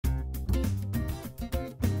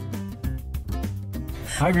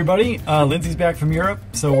Hi, everybody. Lindsay's back from Europe,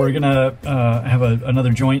 so we're gonna have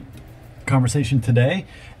another joint conversation today.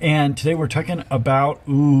 And today we're talking about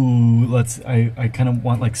I kind of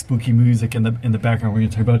want like spooky music in the background. We're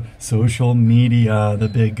gonna talk about social media, the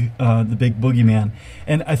big boogeyman.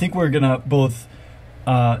 And I think we're gonna both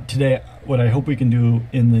today. What I hope we can do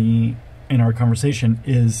in our conversation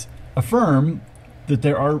is affirm that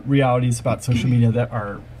there are realities about social media that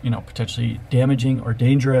are, potentially damaging or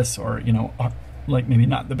dangerous, or like maybe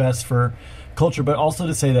not the best for culture, but also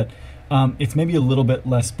to say that it's maybe a little bit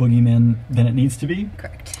less boogeyman than it needs to be.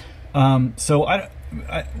 Correct. So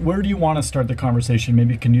where do you want to start the conversation?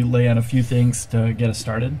 Maybe can you lay out a few things to get us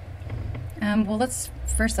started? Well, let's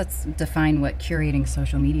define what curating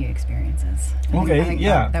social media experience is. I think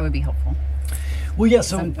that would be helpul. Well, yeah.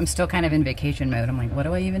 So I'm still kind of in vacation mode. I'm like, what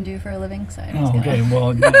do I even do for a living? So okay.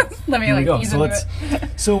 Well, let me go.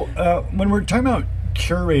 So when we're talking about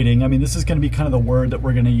curating, I mean, this is going to be kind of the word that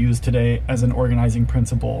we're going to use today as an organizing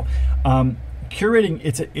principle. Curating,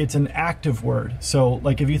 it's an active word. So,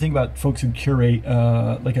 like, if you think about folks who curate,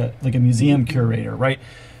 like a museum curator, right?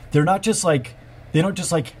 They don't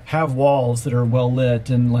just have walls that are well lit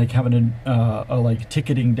and like having a like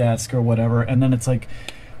ticketing desk or whatever, and then it's like,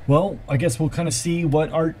 well, I guess we'll kind of see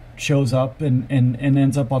what art shows up and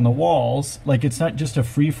ends up on the walls. Like, it's not just a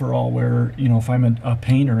free-for-all where, if I'm a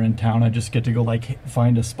painter in town, I just get to go like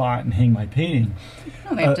find a spot and hang my painting.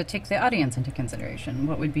 No, they have to take the audience into consideration.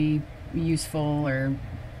 What would be useful or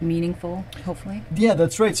meaningful, hopefully? Yeah,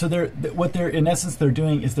 that's right. So what they're in essence they're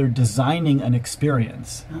doing is they're designing an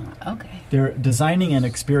experience. Oh, okay. They're designing an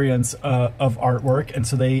experience of artwork, and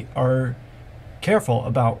so they are careful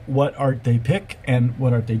about what art they pick and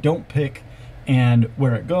what art they don't pick, and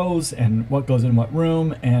where it goes, and what goes in what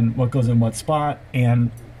room, and what goes in what spot. And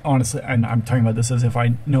honestly, and I'm talking about this as if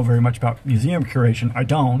I know very much about museum curation. I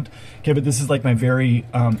don't. Okay, but this is like my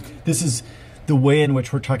this is the way in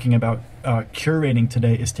which we're talking about curating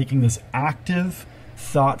today, is taking this active,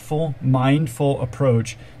 thoughtful, mindful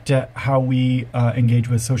approach to how we engage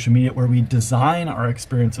with social media, where we design our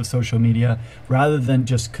experience of social media rather than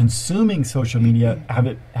just consuming social media,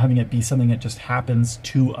 having it be something that just happens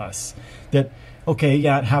to us. That, okay,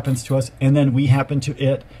 yeah, it happens to us, and then we happen to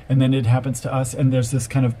it, and then it happens to us, and there's this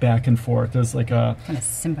kind of back and forth. There's like a kind of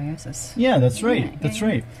symbiosis. Yeah, that's right. That's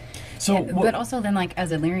right. So, but also then, like,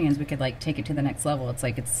 as Illyrians, we could like take it to the next level. It's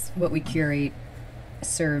like it's what we curate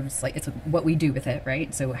serves, like, it's what we do with it,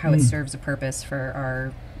 right? So how it serves a purpose for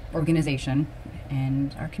our organization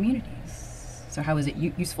and our communities. So how is it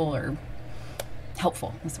useful or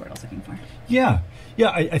helpful? That's the word I was looking for. Yeah.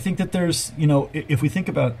 I think that there's, if we think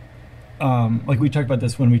about, like we talked about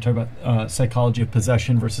this when we talk about psychology of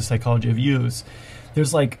possession versus psychology of use.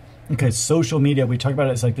 There's like, okay, social media, we talk about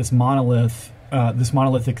it as like this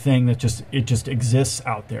monolithic thing that just exists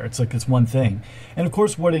out there. It's like this one thing. And of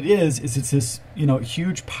course what it is it's this,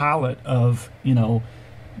 huge palette of,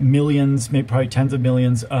 millions, maybe probably tens of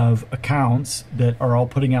millions of accounts that are all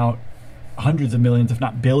putting out hundreds of millions, if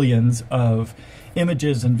not billions, of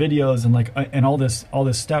images and videos and like and all this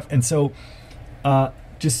stuff. And so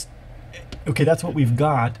okay, that's what we've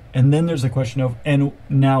got. And then there's a question of, and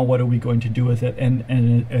now what are we going to do with it?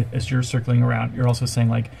 And as you're circling around, you're also saying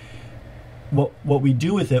like, what we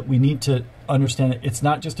do with it, we need to understand it. It's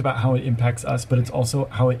not just about how it impacts us, but it's also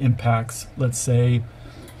how it impacts, let's say,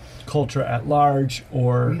 culture at large,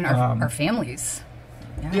 or even our families.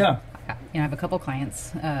 Yeah. I have a couple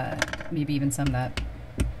clients, maybe even some that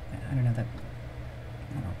I don't know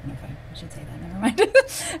if I should say that. Never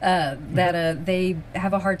mind. That they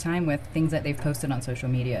have a hard time with things that they've posted on social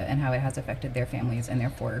media and how it has affected their families, and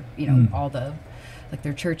therefore, all the, like,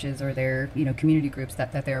 their churches or their community groups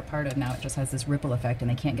that they're a part of. Now it just has this ripple effect, and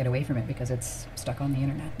they can't get away from it because it's stuck on the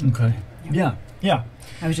internet. Okay. Yeah.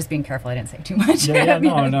 I was just being careful. I didn't say too much.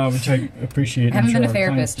 No, which I appreciate. I haven't been a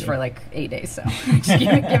therapist for like 8 days, so just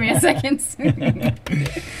give me a second.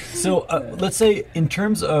 So let's say in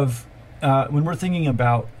terms of when we're thinking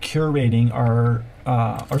about curating our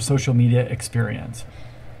social media experience,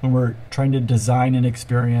 when we're trying to design an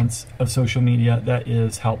experience of social media that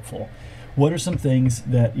is helpful, what are some things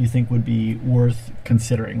that you think would be worth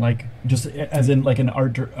considering? Like, just as in like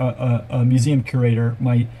a museum curator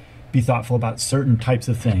might be thoughtful about certain types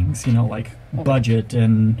of things, like budget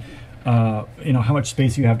and how much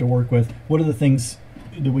space you have to work with. What are the things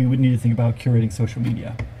that we would need to think about curating social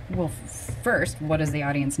media? Well, first, what does the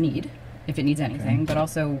audience need, if it needs anything? Okay. But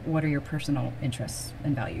also, what are your personal interests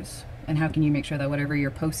and values? And how can you make sure that whatever you're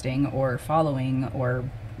posting or following or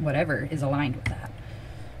whatever is aligned with that?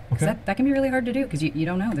 Because that can be really hard to do, because you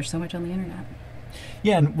don't know. There's so much on the internet.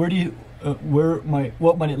 Yeah, and where do you, what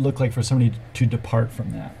might it look like for somebody to depart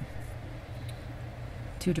from that?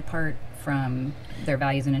 To depart from their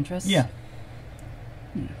values and interests? Yeah.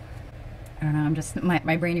 I don't know. I'm just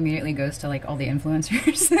my brain immediately goes to like all the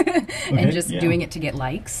influencers and Okay, just yeah. doing it to get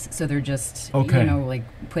likes. So they're just Okay. you know, like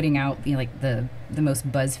putting out like the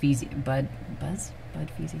most BuzzFeedy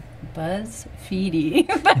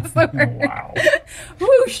that's the word. Wow.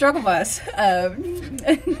 Woo, struggle bus.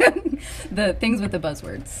 The things with the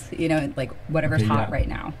buzzwords, you know, like whatever's Okay, hot yeah. right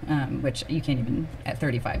now, which you can't even at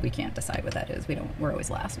 35 we can't decide what that is. We're always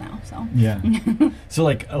last now. So Yeah. So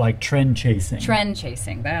like trend chasing. trend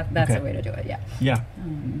chasing, that's Okay. the way to do it. Yeah. Yeah.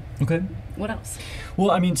 Okay. What else?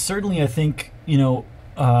 Well, I mean, certainly, I think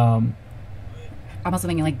I'm also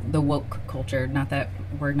thinking like the woke culture. Not that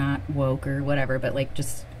we're not woke or whatever, but like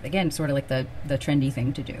just again, sort of like the trendy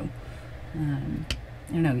thing to do. I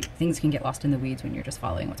don't know. Things can get lost in the weeds when you're just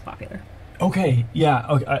following what's popular. Okay, yeah,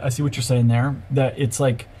 okay, I see what you're saying there. That it's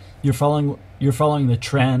like you're following the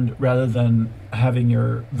trend rather than having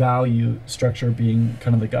your value structure being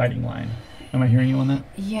kind of the guiding line. Am I hearing you on that?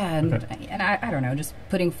 Yeah, and, Okay. and I don't know, just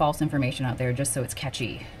putting false information out there just so it's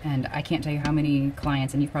catchy. And I can't tell you how many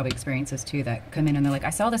clients, and you've probably experienced this too, that come in and they're like, I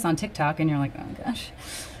saw this on TikTok, and you're like, oh gosh.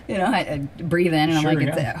 You know, I breathe in, and Sure, I'm like,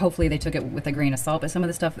 yeah. hopefully they took it with a grain of salt. But some of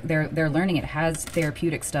the stuff they're learning, it has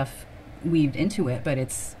therapeutic stuff weaved into it, but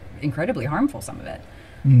it's incredibly harmful, some of it.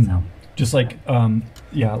 Mm. So Just like,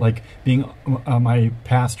 like being, my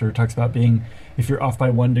pastor talks about being, if you're off by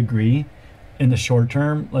 1 degree in the short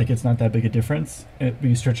term, like it's not that big a difference. But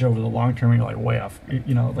you stretch it over the long term, and you're like way off.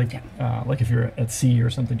 You know, like like if you're at sea or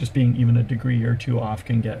something, just being even a degree or two off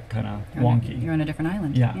can get kind of wonky. You're on a different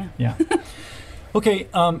island. Yeah. Okay.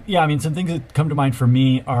 I mean, some things that come to mind for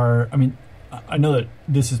me are, I mean, I know that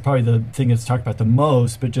this is probably the thing that's talked about the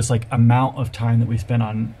most, but just like amount of time that we spend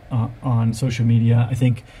on social media. I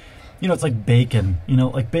think, it's like bacon.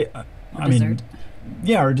 Like Or dessert.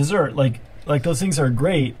 Or dessert. Like those things are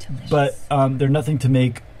great, Delicious. but they're nothing to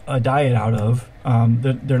make a diet out of.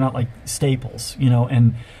 They're not like staples,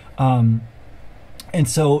 and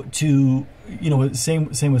so same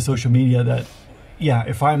with social media. That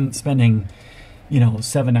if I'm spending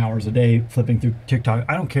 7 hours a day flipping through TikTok,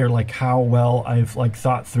 I don't care like how well I've like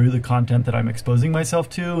thought through the content that I'm exposing myself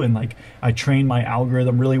to, and like I train my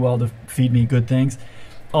algorithm really well to feed me good things.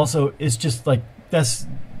 Also, it's just like that's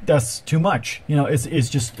too much. It's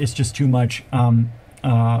just too much.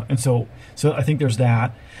 And so I think there's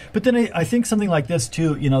that. But then I think something like this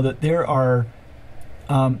too. That there are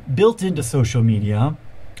built into social media.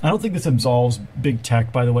 I don't think this absolves big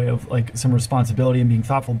tech, by the way, of like some responsibility and being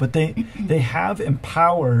thoughtful, but they have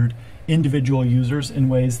empowered individual users in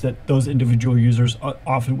ways that those individual users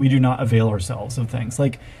often we do not avail ourselves of things.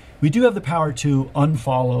 Like we do have the power to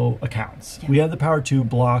unfollow accounts. Yeah. We have the power to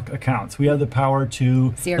block accounts. We have the power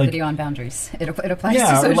to see our video on boundaries. It applies to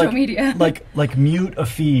or social media. like mute a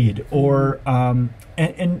feed or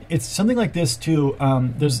and it's something like this too.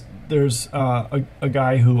 There's a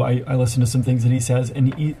guy who I listen to some things that he says,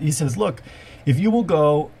 and he says, look, if you will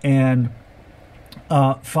go and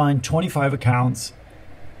find 25 accounts,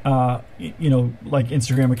 like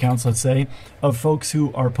Instagram accounts, let's say, of folks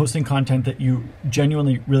who are posting content that you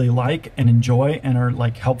genuinely really like and enjoy and are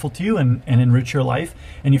like helpful to you and enrich your life,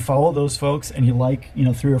 and you follow those folks and you like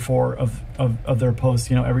 3 or 4 of their posts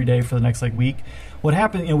every day for the next like week. What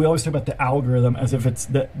happens? We always talk about the algorithm as if it's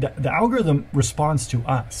the algorithm responds to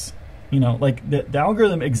us. Like the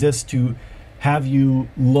algorithm exists to have you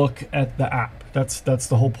look at the app. That's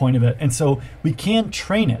the whole point of it. And so we can't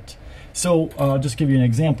train it. So I'll just give you an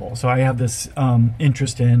example. So I have this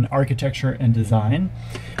interest in architecture and design,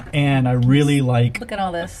 and I really like. Look at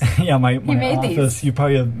all this. Yeah, my made office. these. You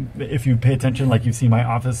probably have, if you pay attention, like you've seen my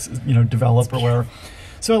office, develop or whatever.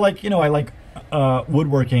 So I like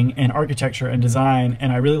woodworking and architecture and design,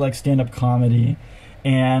 and I really like stand-up comedy.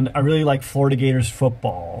 And I really like Florida Gators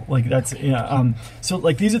football. Like that's so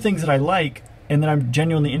like these are things that I like and that I'm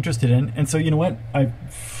genuinely interested in. And so you know what? I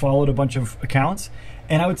followed a bunch of accounts,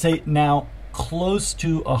 and I would say now close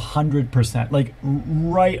to 100%, like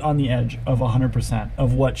right on the edge of 100%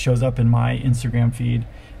 of what shows up in my Instagram feed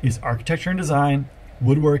is architecture and design,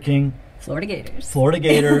 woodworking, Florida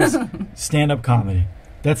Gators, stand-up comedy.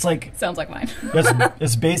 That's like sounds like mine.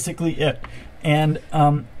 that's basically it. And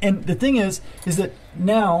the thing is that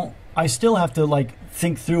now I still have to like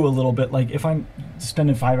think through a little bit. Like if I'm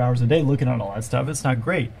spending 5 hours a day looking at all that stuff, it's not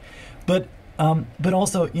great. But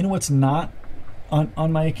also, what's not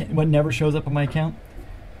on my account? What never shows up on my account?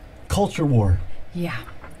 Culture war. Yeah.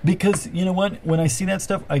 Because you know what? When I see that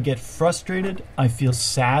stuff, I get frustrated. I feel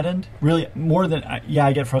saddened. Really, more than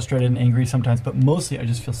I get frustrated and angry sometimes, but mostly I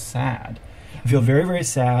just feel sad. I feel very, very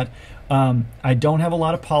sad. I don't have a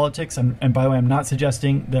lot of politics, and by the way, I'm not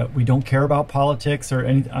suggesting that we don't care about politics or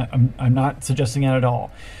anything. I'm not suggesting that at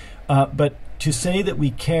all. But to say that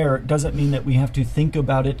we care doesn't mean that we have to think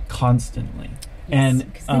about it constantly. Yes,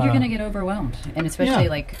 And because then you're going to get overwhelmed, and especially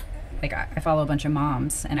like I follow a bunch of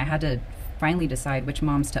moms, and I had to finally decide which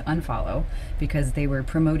moms to unfollow because they were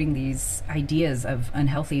promoting these ideas of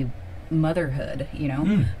unhealthy motherhood, you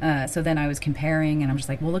know. So then I was comparing, and I'm just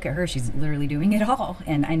like, well, look at her, she's literally doing it all.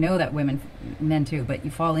 And I know that men too, but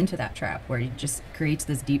you fall into that trap where it just creates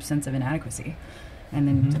this deep sense of inadequacy, and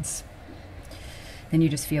then then you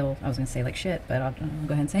just feel, I was going to say like shit, but I'll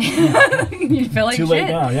go ahead and say you feel like too shit. late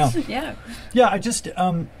now. Yeah. I just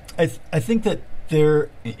I think that there,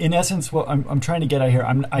 in essence, what I'm trying to get at here,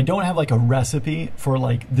 I don't have like a recipe for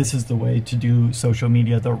like this is the way to do social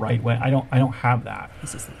media the right way. I don't have that.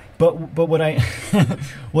 This is the way. But what I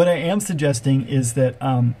what I am suggesting is that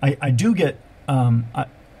I do get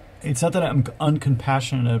it's not that I'm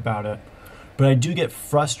uncompassionate about it, but I do get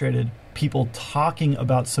frustrated people talking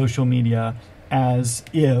about social media as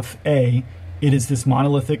if it is this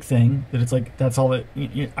monolithic thing that it's like that's all that.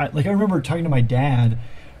 I remember talking to my dad.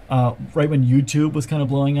 Right when YouTube was kind of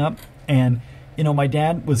blowing up, and my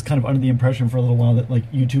dad was kind of under the impression for a little while that like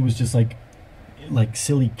YouTube was just like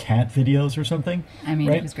silly cat videos or something. I mean,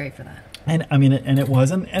 right? It was great for that. And I mean, and it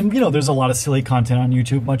was, and there's a lot of silly content on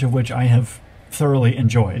YouTube, much of which I have thoroughly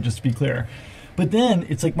enjoyed, just to be clear. But then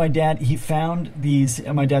it's like my dad, he found these.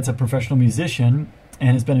 My dad's a professional musician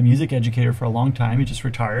and has been a music educator for a long time. He just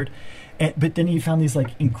retired, but then he found these like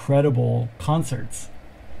incredible concerts.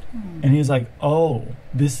 And he was like, "Oh,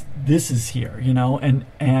 this is here,"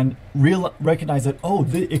 and recognize that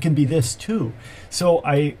it can be this too. So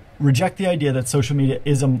I reject the idea that social media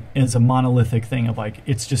is a monolithic thing of like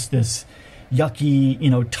it's just this yucky,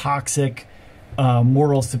 toxic,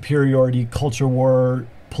 moral superiority, culture war,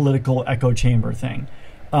 political echo chamber thing.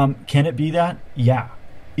 Can it be that? Yeah.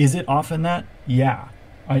 Is it often that? Yeah.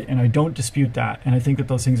 I don't dispute that, and I think that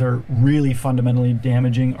those things are really fundamentally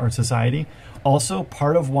damaging our society. Also,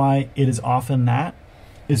 part of why it is often that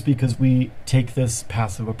is because we take this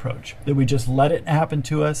passive approach, that we just let it happen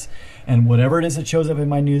to us, and whatever it is that shows up in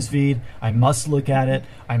my newsfeed, I must look at it,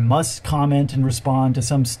 I must comment and respond to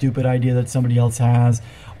some stupid idea that somebody else has,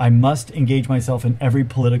 I must engage myself in every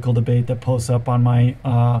political debate that posts up on my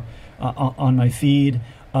feed,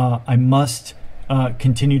 I must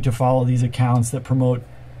continue to follow these accounts that promote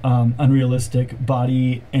unrealistic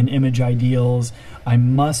body and image ideals. I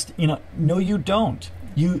must, no, you don't.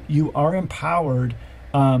 You are empowered,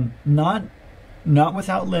 not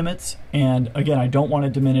without limits. And again, I don't want to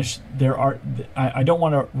diminish. I don't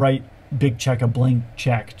want to write a blank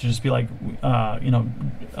check to just be like,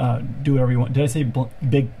 do whatever you want. Did I say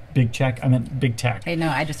big check? I meant big tech. Hey, no,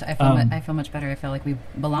 I feel much better. I feel like we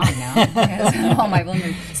belong now. All my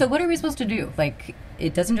vulnerability. So what are we supposed to do? Like,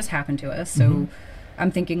 it doesn't just happen to us. So I'm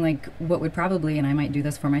thinking like what would probably, and I might do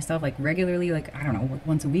this for myself, like regularly, like, I don't know,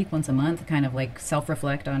 once a week, once a month, kind of like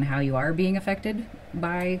self-reflect on how you are being affected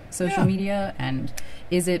by social media, and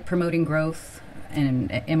is it promoting growth,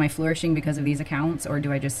 and am I flourishing because of these accounts, or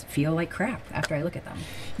do I just feel like crap after I look at them?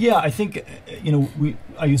 Yeah, I think,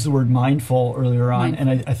 I used the word mindful earlier on, and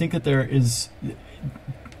I think that there is...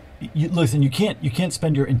 listen, you can't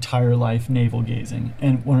spend your entire life navel gazing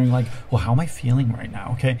and wondering like, well, how am I feeling right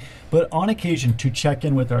now? Okay, but on occasion to check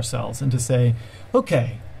in with ourselves and to say,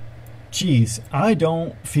 okay, geez, I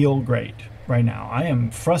don't feel great right now. I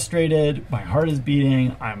am frustrated. My heart is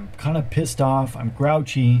beating. I'm kind of pissed off. I'm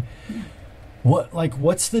grouchy.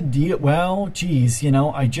 What's the deal? Well, geez,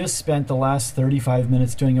 I just spent the last 35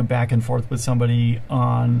 minutes doing a back and forth with somebody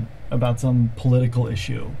about some political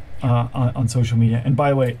issue. On social media, and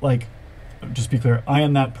by the way, like, just be clear, I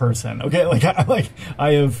am that person. Okay,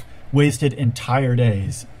 I have wasted entire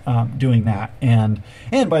days doing that, and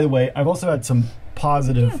by the way, I've also had some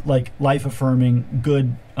positive, like, life-affirming,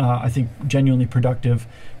 good, I think genuinely productive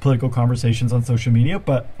political conversations on social media,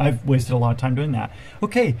 but I've wasted a lot of time doing that.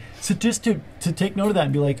 Okay, so just to take note of that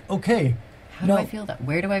and be like, okay, how do I feel that?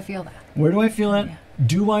 Where do I feel that? Where do I feel that? Yeah.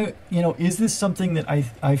 Do I, is this something that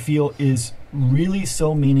I feel is really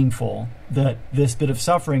so meaningful that this bit of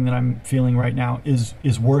suffering that I'm feeling right now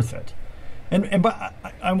is worth it? But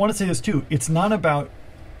I want to say this too. It's not about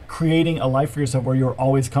creating a life for yourself where you're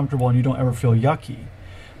always comfortable and you don't ever feel yucky.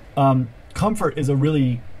 Comfort is a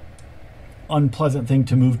really unpleasant thing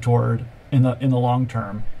to move toward in the long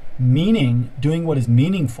term. Meaning, doing what is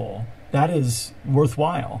meaningful, that is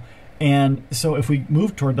worthwhile. And so if we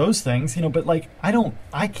move toward those things, you know, but like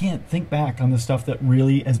I can't think back on the stuff that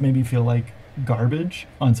really has made me feel like garbage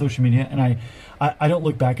on social media, and I don't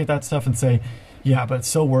look back at that stuff and say, yeah, but it's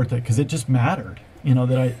so worth it because it just mattered, you know,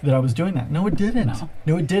 that I was doing that. No, it didn't.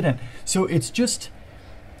 No, it didn't. So it's just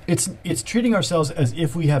it's treating ourselves as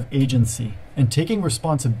if we have agency and taking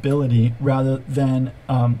responsibility rather than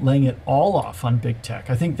laying it all off on big tech.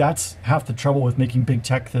 I think that's half the trouble with making big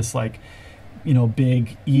tech this like, you know,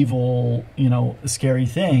 big evil, you know, scary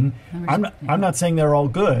thing. I'm not saying they're all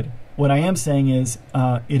good. What I am saying is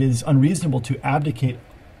it is unreasonable to abdicate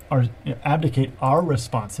our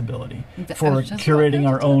responsibility for curating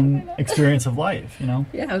our own experience of life, you know?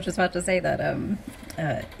 Yeah, I was just about to say that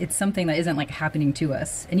it's something that isn't like happening to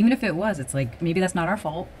us. And even if it was, it's like maybe that's not our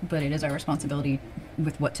fault, but it is our responsibility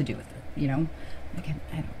with what to do with it, you know? Again,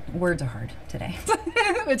 words are hard today.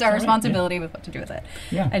 It's our responsibility with what to do with it.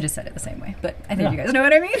 Yeah. I just said it the same way, but I think you guys know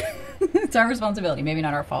what I mean. It's our responsibility, maybe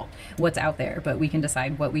not our fault, what's out there, but we can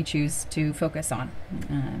decide what we choose to focus on.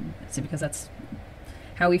 So because that's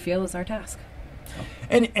how we feel is our task. So.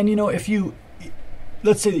 And you know, if you,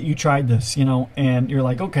 let's say that you tried this, you know, and you're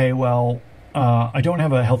like, okay, well, I don't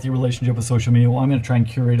have a healthy relationship with social media. Well, I'm going to try and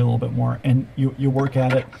curate a little bit more. And you work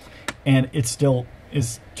at it, and it still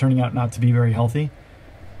is turning out not to be very healthy.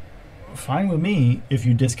 Fine with me if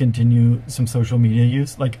you discontinue some social media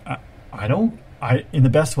use. Like in the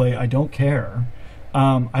best way, I don't care.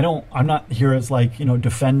 I'm not here as like, you know,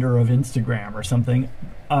 defender of Instagram or something.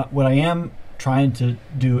 What I am trying to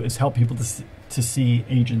do is help people to see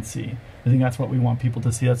agency. I think that's what we want people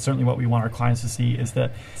to see. That's certainly what we want our clients to see, is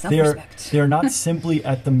that they're not simply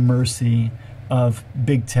at the mercy of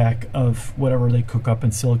big tech, of whatever they cook up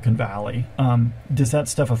in Silicon Valley. Does that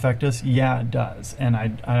stuff affect us? Yeah, it does. And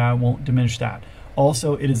I won't diminish that.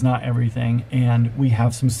 Also, it is not everything, and we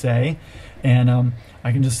have some say. And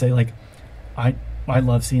I can just say, like, I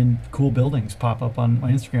love seeing cool buildings pop up on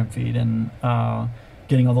my Instagram feed, and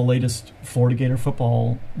getting all the latest Florida Gator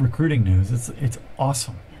football recruiting news. It's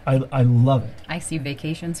awesome. I love it. I see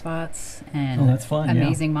vacation spots and that's fun,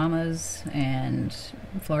 amazing mamas and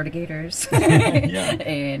Florida Gators. Yeah.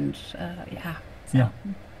 And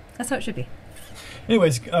that's how it should be.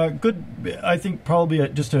 Anyways, good. I think probably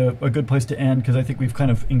just a good place to end, because I think we've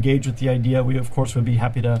kind of engaged with the idea. We, of course, would be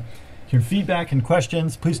happy to hear feedback and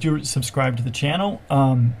questions. Please do subscribe to the channel.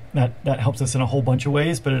 That helps us in a whole bunch of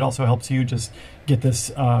ways, but it also helps you just get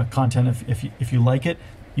this content if you like it.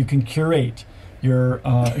 You can curate your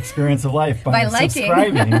experience of life by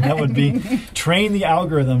subscribing. That would be train the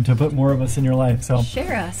algorithm to put more of us in your life. So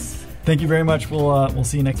share us. Thank you very much. We'll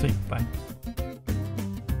see you next week. Bye.